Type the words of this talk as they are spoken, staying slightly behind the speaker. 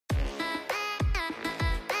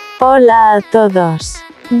Hola a todos.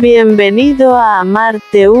 Bienvenido a Amar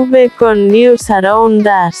TV con News Around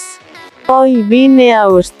Us. Hoy vine a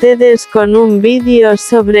ustedes con un vídeo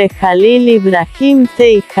sobre Halil Ibrahim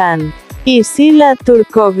Ceyhan y Sıla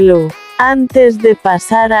Turkoglu. Antes de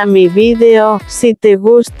pasar a mi vídeo, si te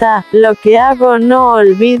gusta lo que hago, no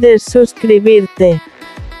olvides suscribirte.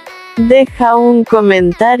 Deja un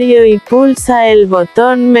comentario y pulsa el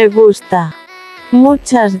botón me gusta.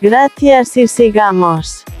 Muchas gracias y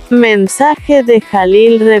sigamos. Mensaje de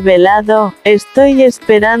Halil revelado: estoy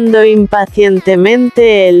esperando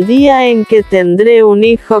impacientemente el día en que tendré un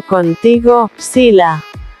hijo contigo, Sıla.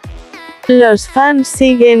 Los fans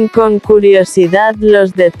siguen con curiosidad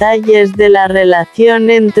los detalles de la relación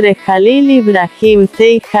entre Halil Ibrahim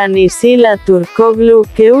Ceyhan y Sıla Turkoglu,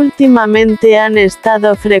 que últimamente han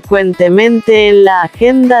estado frecuentemente en la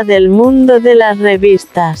agenda del mundo de las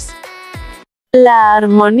revistas. La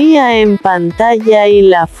armonía en pantalla y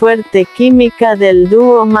la fuerte química del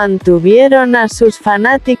dúo mantuvieron a sus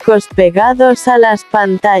fanáticos pegados a las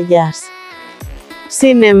pantallas.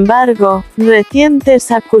 Sin embargo,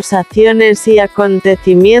 recientes acusaciones y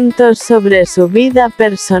acontecimientos sobre su vida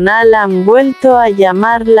personal han vuelto a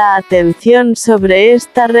llamar la atención sobre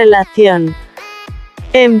esta relación.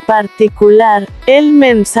 En particular, el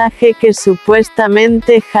mensaje que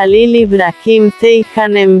supuestamente Halil Ibrahim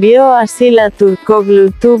Ceyhan envió a Sıla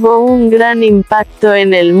Turkoglu tuvo un gran impacto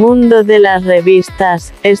en el mundo de las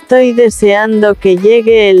revistas. Estoy deseando que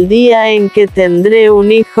llegue el día en que tendré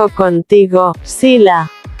un hijo contigo,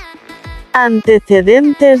 Sıla.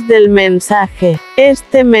 Antecedentes del mensaje.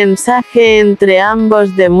 Este mensaje entre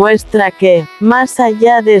ambos demuestra que, más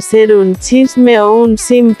allá de ser un chisme o un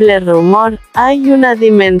simple rumor, hay una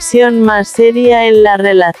dimensión más seria en la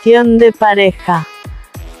relación de pareja.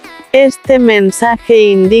 Este mensaje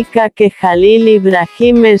indica que Halil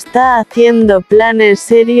Ibrahim está haciendo planes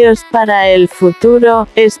serios para el futuro,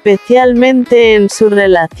 especialmente en su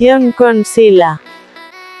relación con Sıla.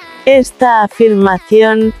 Esta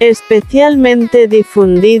afirmación, especialmente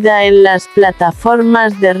difundida en las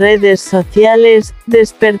plataformas de redes sociales,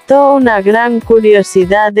 despertó una gran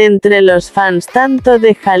curiosidad entre los fans tanto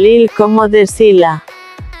de Halil como de Sıla.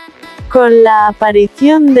 Con la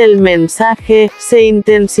aparición del mensaje, se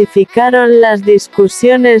intensificaron las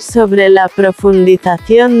discusiones sobre la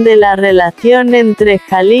profundización de la relación entre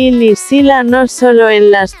Halil y Sıla, no solo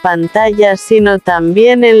en las pantallas sino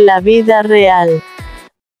también en la vida real.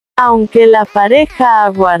 Aunque la pareja ha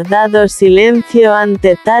guardado silencio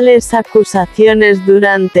ante tales acusaciones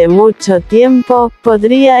durante mucho tiempo,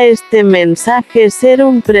 podría este mensaje ser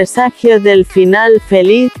un presagio del final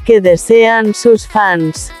feliz que desean sus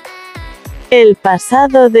fans. El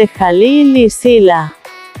pasado de Halil y Sıla.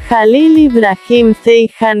 Halil Ibrahim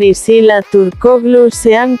Ceyhan y Sıla Turkoglu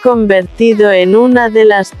se han convertido en una de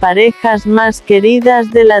las parejas más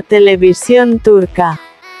queridas de la televisión turca.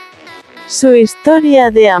 Su historia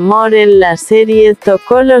de amor en la serie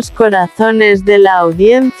tocó los corazones de la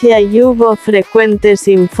audiencia y hubo frecuentes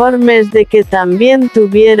informes de que también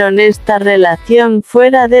tuvieron esta relación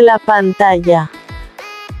fuera de la pantalla.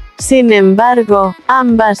 Sin embargo,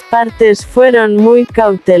 ambas partes fueron muy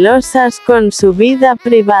cautelosas con su vida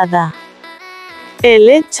privada.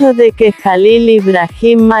 El hecho de que Halil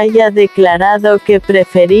Ibrahim haya declarado que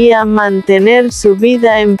prefería mantener su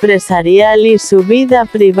vida empresarial y su vida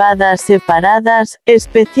privada separadas,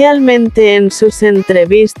 especialmente en sus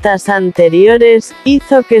entrevistas anteriores,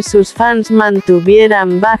 hizo que sus fans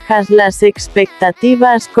mantuvieran bajas las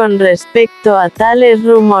expectativas con respecto a tales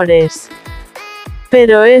rumores.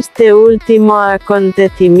 Pero este último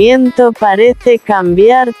acontecimiento parece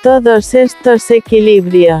cambiar todos estos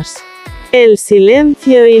equilibrios. El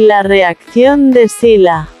silencio y la reacción de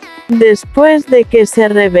Sıla. Después de que se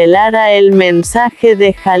revelara el mensaje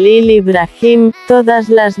de Halil Ibrahim, todas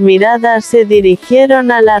las miradas se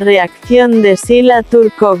dirigieron a la reacción de Sıla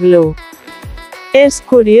Turkoglu. Es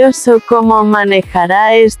curioso cómo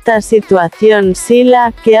manejará esta situación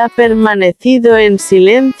Sıla, que ha permanecido en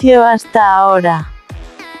silencio hasta ahora.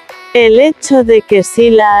 El hecho de que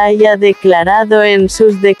Sıla haya declarado en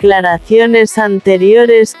sus declaraciones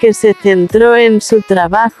anteriores que se centró en su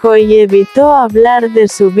trabajo y evitó hablar de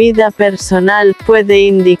su vida personal puede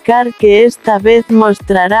indicar que esta vez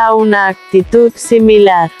mostrará una actitud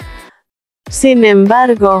similar. Sin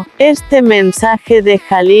embargo, este mensaje de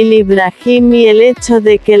Halil Ibrahim y el hecho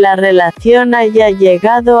de que la relación haya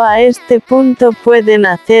llegado a este punto pueden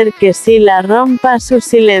hacer que Sıla rompa su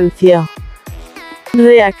silencio.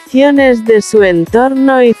 Reacciones de su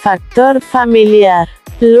entorno y factor familiar.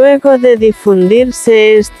 Luego de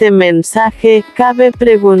difundirse este mensaje, cabe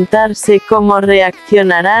preguntarse cómo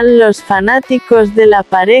reaccionarán los fanáticos de la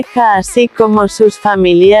pareja así como sus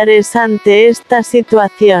familiares ante esta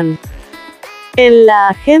situación. En la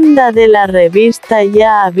agenda de la revista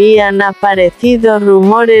ya habían aparecido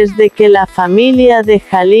rumores de que la familia de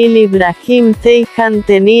Halil Ibrahim Ceyhan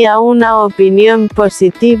tenía una opinión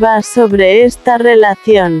positiva sobre esta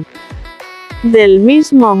relación. Del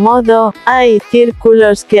mismo modo, hay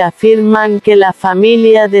círculos que afirman que la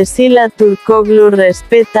familia de Sıla Türkoğlu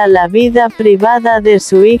respeta la vida privada de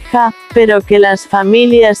su hija, pero que las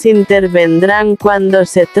familias intervendrán cuando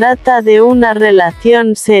se trata de una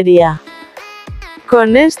relación seria.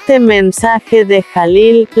 Con este mensaje de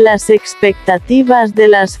Halil, las expectativas de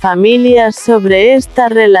las familias sobre esta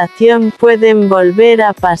relación pueden volver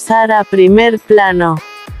a pasar a primer plano.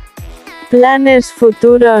 Planes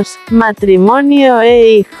futuros, matrimonio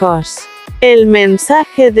e hijos. El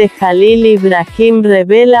mensaje de Halil Ibrahim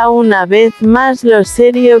revela una vez más lo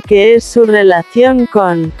serio que es su relación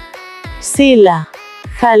con Sıla.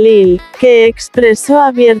 Halil, que expresó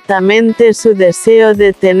abiertamente su deseo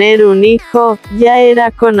de tener un hijo, ya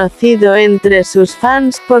era conocido entre sus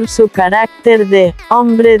fans por su carácter de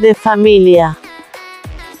hombre de familia.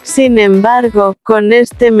 Sin embargo, con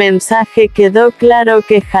este mensaje quedó claro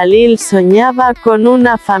que Halil soñaba con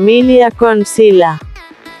una familia con Sıla.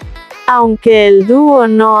 Aunque el dúo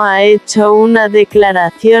no ha hecho una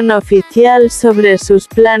declaración oficial sobre sus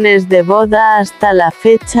planes de boda hasta la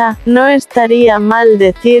fecha, no estaría mal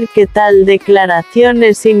decir que tal declaración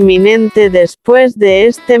es inminente después de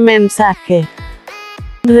este mensaje.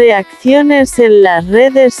 Reacciones en las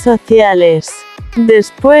redes sociales.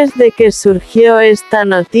 Después de que surgió esta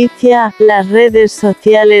noticia, las redes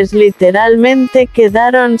sociales literalmente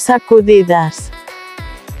quedaron sacudidas.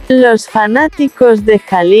 Los fanáticos de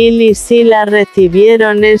Halil y Sıla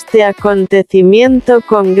recibieron este acontecimiento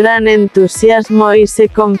con gran entusiasmo y se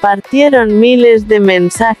compartieron miles de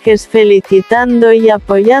mensajes felicitando y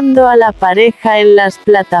apoyando a la pareja en las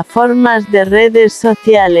plataformas de redes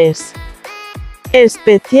sociales.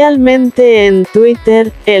 Especialmente en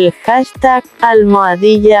Twitter, el hashtag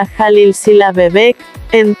 #HalilSılaBebek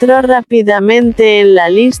entró rápidamente en la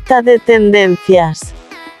lista de tendencias.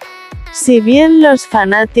 Si bien los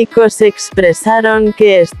fanáticos expresaron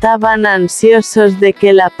que estaban ansiosos de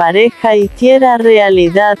que la pareja hiciera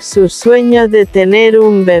realidad su sueño de tener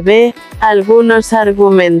un bebé, algunos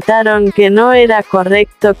argumentaron que no era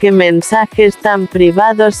correcto que mensajes tan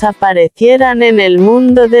privados aparecieran en el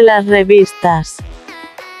mundo de las revistas.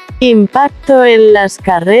 Impacto en las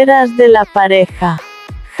carreras de la pareja.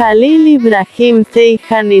 Halil Ibrahim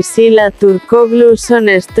Ceyhan y Sıla Türkoğlu son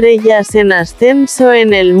estrellas en ascenso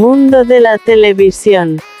en el mundo de la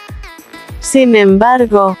televisión. Sin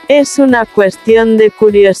embargo, es una cuestión de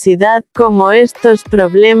curiosidad cómo estos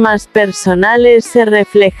problemas personales se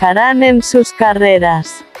reflejarán en sus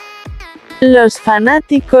carreras. Los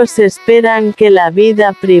fanáticos esperan que la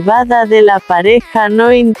vida privada de la pareja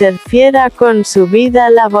no interfiera con su vida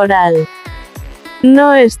laboral.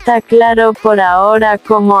 No está claro por ahora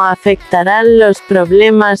cómo afectarán los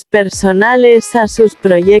problemas personales a sus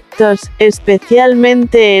proyectos,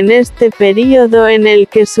 especialmente en este período en el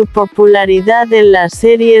que su popularidad en las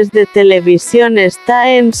series de televisión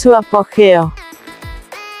está en su apogeo.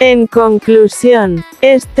 En conclusión,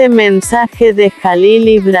 este mensaje de Halil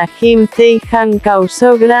Ibrahim Ceyhan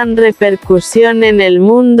causó gran repercusión en el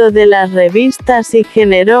mundo de las revistas y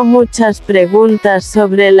generó muchas preguntas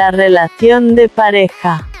sobre la relación de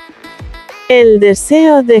pareja. El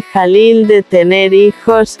deseo de Halil de tener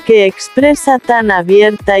hijos, que expresa tan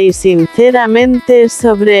abierta y sinceramente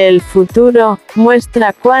sobre el futuro,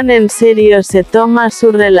 muestra cuán en serio se toma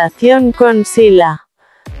su relación con Sıla.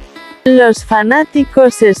 Los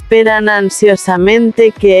fanáticos esperan ansiosamente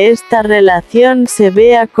que esta relación se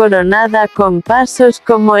vea coronada con pasos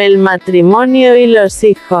como el matrimonio y los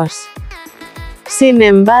hijos. Sin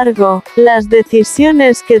embargo, las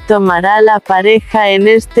decisiones que tomará la pareja en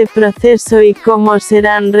este proceso y cómo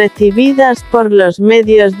serán recibidas por los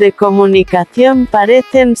medios de comunicación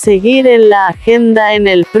parecen seguir en la agenda en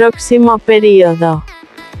el próximo periodo.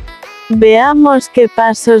 Veamos qué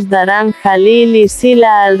pasos darán Halil y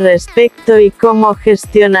Sıla al respecto y cómo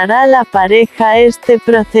gestionará la pareja este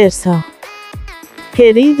proceso.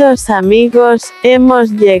 Queridos amigos,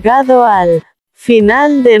 hemos llegado al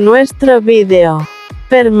final de nuestro vídeo.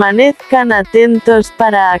 Permanezcan atentos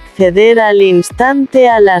para acceder al instante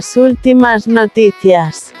a las últimas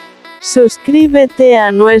noticias. Suscríbete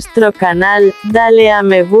a nuestro canal, dale a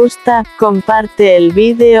me gusta, comparte el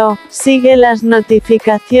vídeo, sigue las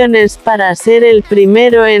notificaciones para ser el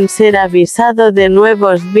primero en ser avisado de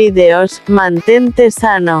nuevos vídeos, mantente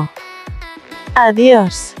sano.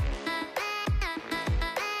 Adiós.